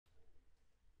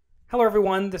Hello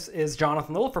everyone, this is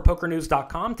Jonathan Little for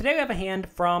PokerNews.com. Today we have a hand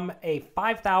from a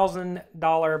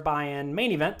 $5,000 buy-in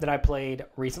main event that I played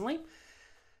recently.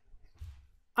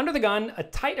 Under the gun, a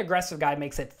tight aggressive guy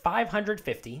makes it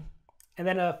 550, and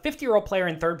then a 50-year-old player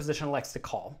in third position elects to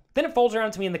call. Then it folds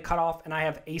around to me in the cutoff, and I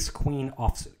have ace-queen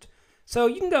offsuit. So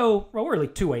you can go, well, really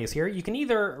two ways here. You can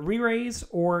either re-raise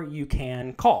or you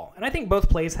can call, and I think both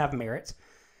plays have merit.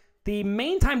 The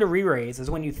main time to re-raise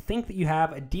is when you think that you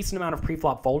have a decent amount of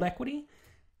pre-flop fold equity,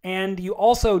 and you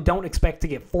also don't expect to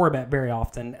get 4-bet very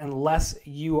often unless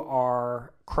you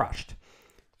are crushed.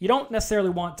 You don't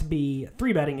necessarily want to be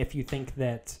 3-betting if you think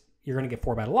that you're going to get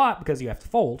 4-bet a lot because you have to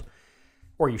fold,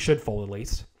 or you should fold at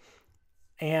least.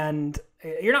 And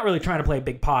you're not really trying to play a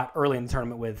big pot early in the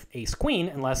tournament with ace-queen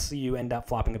unless you end up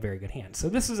flopping a very good hand. So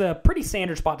this is a pretty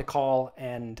standard spot to call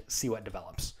and see what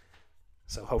develops.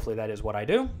 So hopefully that is what I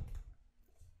do.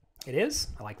 It is.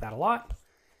 I like that a lot.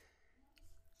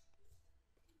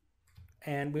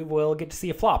 And we will get to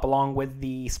see a flop along with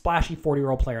the splashy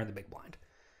 40-year-old player in the big blind.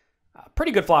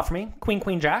 Pretty good flop for me. Queen,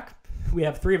 queen, jack. We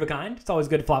have three of a kind. It's always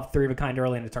good to flop three of a kind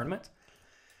early in a tournament.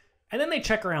 And then they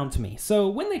check around to me. So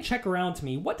when they check around to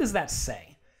me, what does that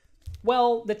say?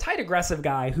 Well, the tight aggressive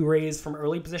guy who raised from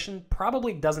early position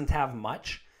probably doesn't have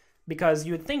much, because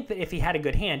you would think that if he had a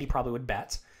good hand, he probably would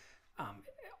bet.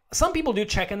 Some people do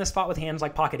check in this spot with hands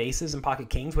like pocket aces and pocket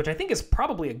kings, which I think is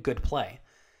probably a good play.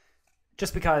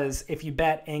 Just because if you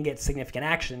bet and get significant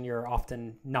action, you're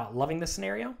often not loving this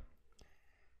scenario.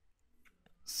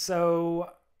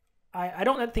 So I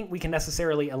don't think we can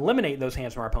necessarily eliminate those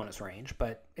hands from our opponent's range,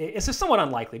 but it's just somewhat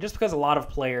unlikely, just because a lot of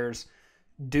players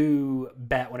do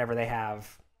bet whenever they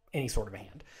have any sort of a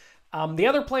hand. The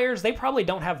other players, they probably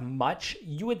don't have much.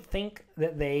 You would think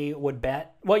that they would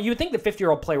bet. Well, you would think the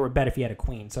 50-year-old player would bet if he had a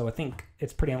queen, so I think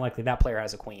it's pretty unlikely that player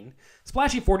has a queen.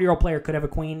 Splashy 40-year-old player could have a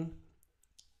queen.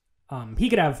 He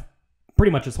could have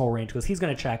pretty much his whole range, because he's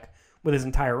going to check with his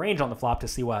entire range on the flop to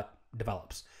see what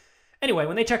develops. Anyway,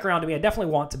 when they check around to me, I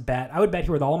definitely want to bet. I would bet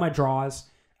here with all of my draws.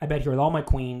 I bet here with all my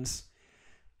queens.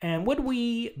 And would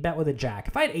we bet with a jack?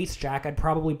 If I had ace-jack, I'd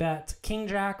probably bet.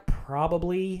 King-jack,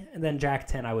 probably. And then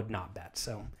jack-10, I would not bet.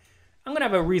 So I'm going to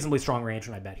have a reasonably strong range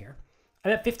when I bet here. I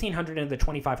bet 1,500 into the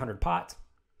 2,500 pot.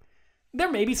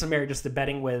 There may be some merit just to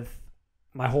betting with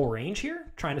my whole range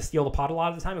here, trying to steal the pot a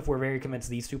lot of the time if we're very convinced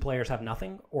these two players have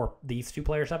nothing, or these two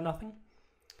players have nothing.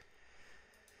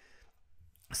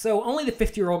 So only the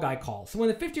 50-year-old guy calls. So when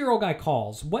the 50-year-old guy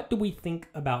calls, what do we think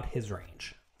about his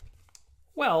range?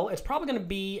 Well, it's probably going to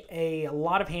be a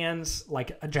lot of hands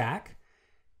like a jack.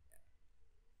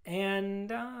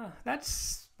 And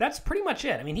that's pretty much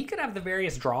it. I mean, he could have the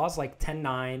various draws like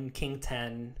 10-9,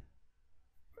 King-10,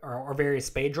 or various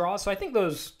spade draws. So I think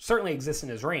those certainly exist in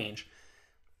his range.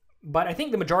 But I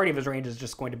think the majority of his range is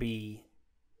just going to be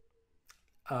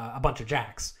a bunch of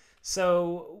jacks.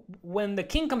 So when the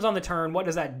king comes on the turn, what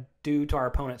does that do to our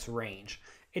opponent's range?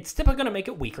 It's typically going to make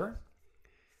it weaker.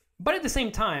 But at the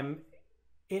same time,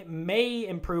 it may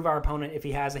improve our opponent if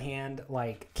he has a hand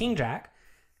like king-jack.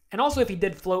 And also if he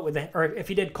did float with, or if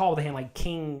he did call with a hand like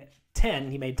king-10,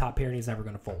 he made top pair and he's never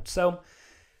going to fold. So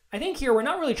I think here we're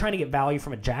not really trying to get value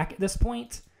from a jack at this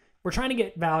point. We're trying to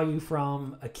get value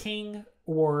from a king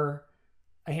or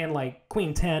a hand like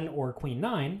queen-10 or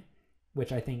queen-9,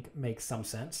 which I think makes some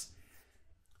sense.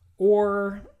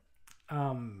 Or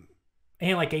a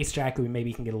hand like ace-jack, we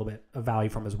maybe can get a little bit of value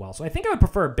from as well. So I think I would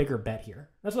prefer a bigger bet here.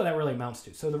 That's what that really amounts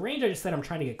to. So the range I just said I'm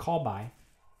trying to get called by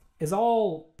is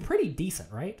all pretty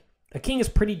decent, right? A king is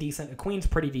pretty decent, a queen's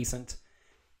pretty decent,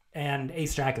 and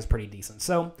ace-jack is pretty decent.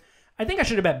 So I think I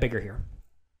should have bet bigger here.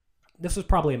 This was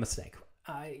probably a mistake.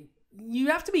 You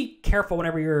have to be careful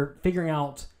whenever you're figuring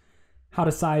out how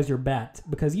to size your bet,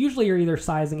 because usually you're either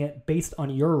sizing it based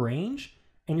on your range,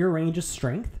 and your range is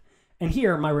strength. And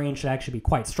here, my range should actually be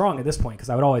quite strong at this point, because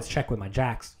I would always check with my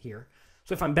jacks here.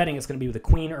 So if I'm betting, it's going to be with a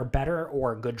queen or better,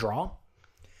 or a good draw.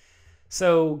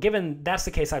 So given that's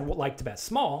the case, I'd like to bet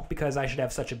small, because I should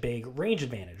have such a big range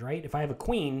advantage, right? If I have a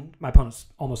queen, my opponent's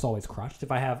almost always crushed.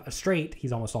 If I have a straight,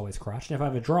 he's almost always crushed. And if I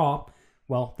have a draw,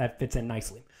 well, that fits in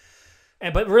nicely.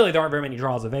 But really, there aren't very many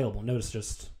draws available. Notice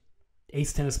just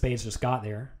ace-10 of spades just got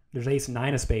there. There's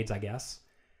ace-9 of spades, I guess.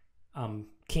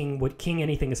 King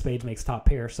anything of spades makes top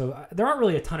pair. So there aren't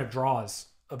really a ton of draws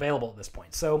available at this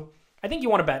point. So I think you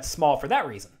want to bet small for that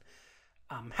reason.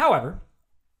 However,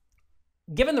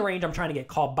 given the range I'm trying to get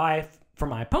called by from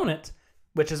my opponent,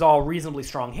 which is all reasonably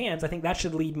strong hands, I think that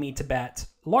should lead me to bet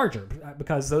larger,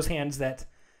 because those hands that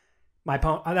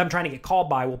I'm trying to get called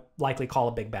by will likely call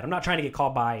a big bet. I'm not trying to get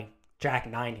called by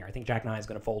Jack-9 here. I think Jack-9 is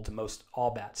going to fold to most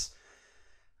all bets.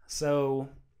 So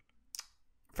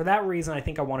For that reason, I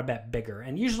think I want to bet bigger.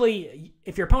 And usually,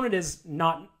 if your opponent is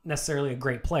not necessarily a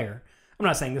great player, I'm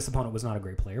not saying this opponent was not a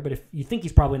great player, but if you think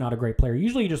he's probably not a great player,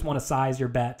 usually you just want to size your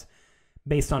bet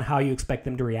based on how you expect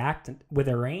them to react with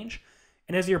their range.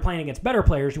 And as you're playing against better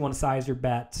players, you want to size your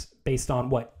bet based on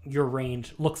what your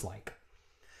range looks like.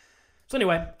 So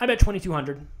anyway, I bet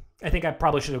 2,200. I think I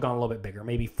probably should have gone a little bit bigger,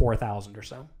 maybe 4,000 or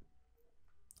so.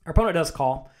 Our opponent does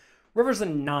call. River's a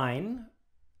 9,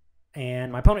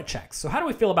 and my opponent checks. So how do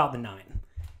we feel about the 9?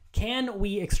 Can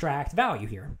we extract value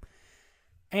here?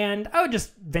 And I would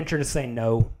just venture to say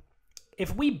no.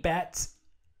 If we bet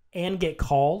and get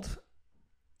called,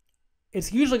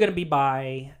 it's usually going to be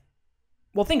by...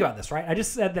 Well, think about this, right? I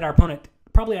just said that our opponent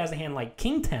probably has a hand like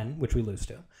King 10, which we lose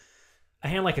to. A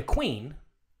hand like a Queen.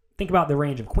 Think about the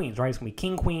range of queens, right? It's going to be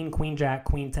King, Queen, Queen, Jack,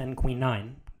 Queen 10, Queen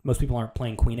 9. Most people aren't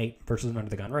playing Queen 8 versus an under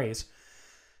the gun raise.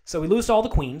 So we lose to all the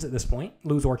queens at this point.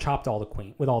 Lose or chopped all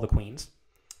the with all the queens.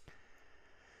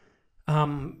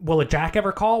 Will a Jack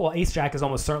ever call? Well, Ace Jack is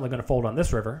almost certainly going to fold on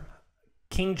this river.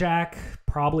 King Jack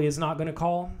probably is not going to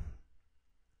call.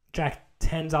 Jack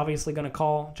 10's obviously going to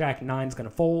call. Jack 9's going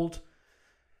to fold.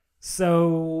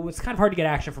 So it's kind of hard to get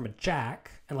action from a Jack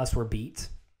unless we're beat.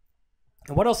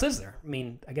 And what else is there? I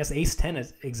mean, I guess Ace 10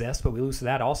 exists, but we lose to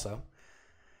that also.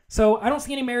 So I don't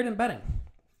see any merit in betting.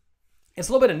 It's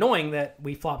a little bit annoying that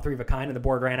we flop 3 of a kind and the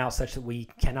board ran out such that we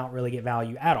cannot really get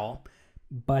value at all.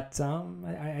 But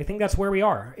I think that's where we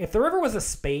are. If the river was a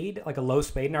spade, like a low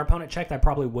spade, and our opponent checked, I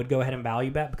probably would go ahead and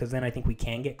value bet because then I think we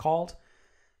can get called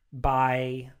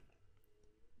by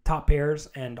top pairs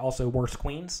and also worse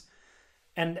queens.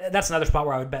 And that's another spot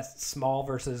where I would bet small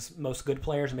versus most good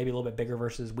players and maybe a little bit bigger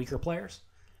versus weaker players.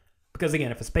 Because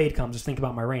again, if a spade comes, just think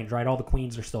about my range, right? All the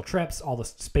queens are still trips. All the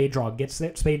spade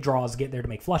draws get there to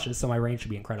make flushes, so my range should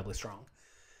be incredibly strong.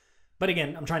 But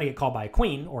again, I'm trying to get called by a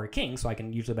queen or a king, so I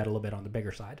can usually bet a little bit on the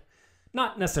bigger side.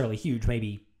 Not necessarily huge,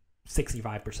 maybe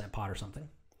 65% pot or something.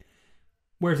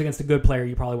 Whereas against a good player,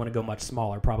 you probably want to go much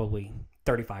smaller, probably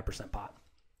 35% pot.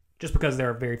 Just because there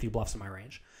are very few bluffs in my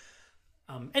range.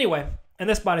 Anyway, in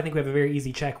this spot, I think we have a very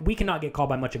easy check. We cannot get called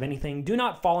by much of anything. Do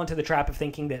not fall into the trap of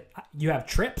thinking that you have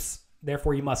trips,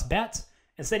 therefore you must bet.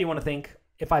 Instead, you want to think,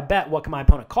 if I bet, what can my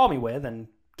opponent call me with? And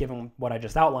given what I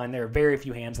just outlined, there are very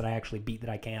few hands that I actually beat that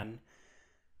I can.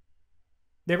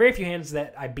 There are very few hands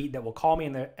that I beat that will call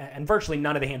me, and virtually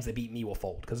none of the hands that beat me will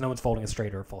fold, because no one's folding a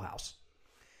straight or a full house.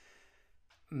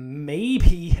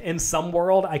 Maybe in some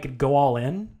world I could go all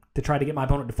in to try to get my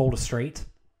opponent to fold a straight,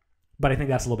 but I think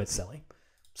that's a little bit silly.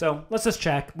 So let's just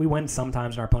check. We win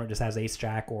sometimes, and our opponent just has Ace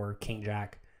Jack or King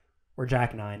Jack or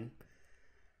Jack 9.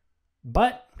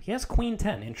 But he has Queen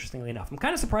 10, interestingly enough. I'm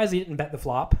kind of surprised he didn't bet the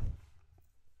flop.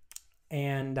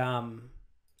 And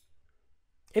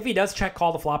if he does check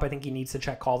call the flop, I think he needs to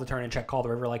check call the turn and check call the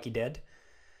river like he did.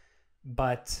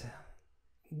 But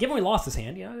given we lost his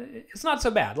hand, it's not so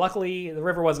bad. Luckily, the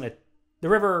river wasn't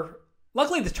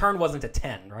luckily the turn wasn't a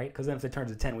 10, right? Because then if the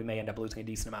turn's a 10, we may end up losing a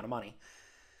decent amount of money.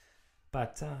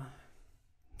 But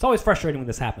it's always frustrating when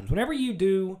this happens. Whenever you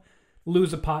do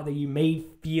lose a pot that you may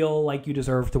feel like you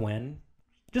deserve to win,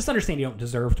 just understand you don't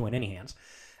deserve to win any hands.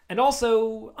 And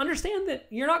also understand that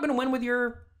you're not going to win with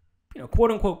your,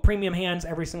 quote-unquote premium hands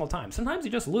every single time. Sometimes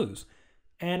you just lose.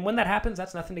 And when that happens,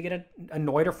 that's nothing to get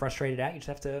annoyed or frustrated at. You just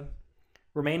have to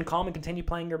remain calm and continue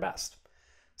playing your best.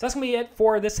 So that's going to be it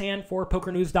for this hand for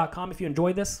PokerNews.com. If you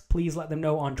enjoyed this, please let them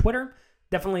know on Twitter.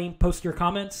 Definitely post your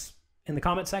comments in the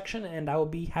comment section, and I will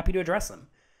be happy to address them.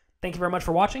 Thank you very much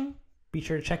for watching. Be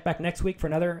sure to check back next week for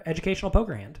another educational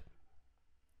poker hand.